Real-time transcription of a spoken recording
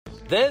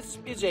This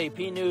is AP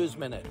News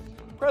Minute.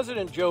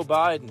 President Joe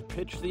Biden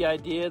pitched the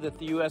idea that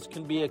the U.S.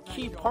 can be a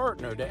key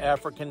partner to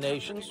African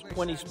nations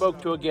when he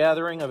spoke to a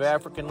gathering of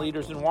African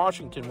leaders in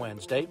Washington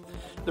Wednesday.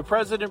 The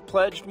president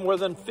pledged more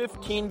than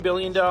 $15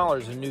 billion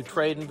in new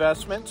trade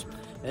investments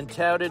and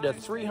touted a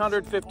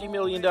 $350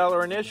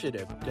 million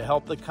initiative to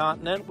help the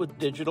continent with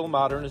digital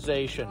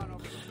modernization.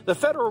 The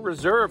Federal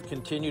Reserve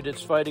continued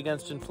its fight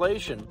against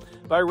inflation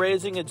by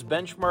raising its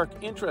benchmark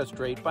interest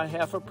rate by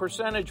 0.5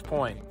 percentage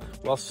point,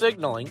 while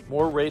signaling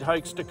more rate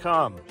hikes to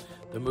come.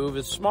 The move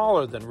is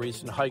smaller than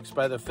recent hikes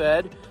by the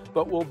Fed,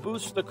 but will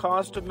boost the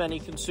cost of many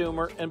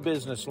consumer and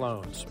business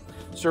loans.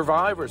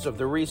 Survivors of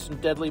the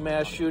recent deadly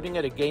mass shooting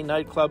at a gay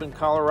nightclub in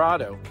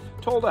Colorado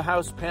told a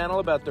House panel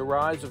about the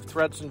rise of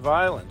threats and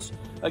violence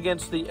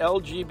against the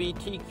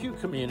LGBTQ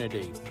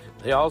community.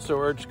 They also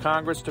urged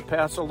Congress to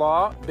pass a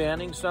law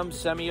banning some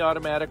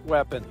semi-automatic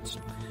weapons.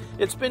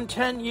 It's been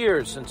 10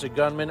 years since a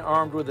gunman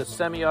armed with a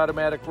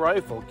semi-automatic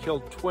rifle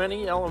killed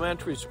 20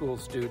 elementary school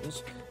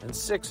students and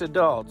 6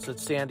 adults at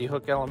Sandy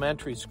Hook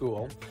Elementary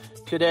School.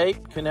 Today,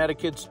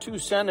 Connecticut's 2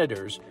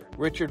 senators,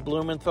 Richard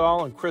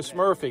Blumenthal and Chris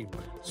Murphy,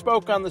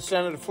 spoke on the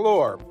Senate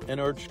floor and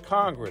urged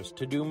Congress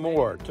to do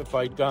more to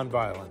fight gun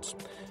violence.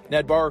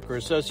 Ned Barker,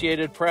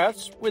 Associated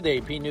Press, with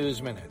AP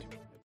News Minute.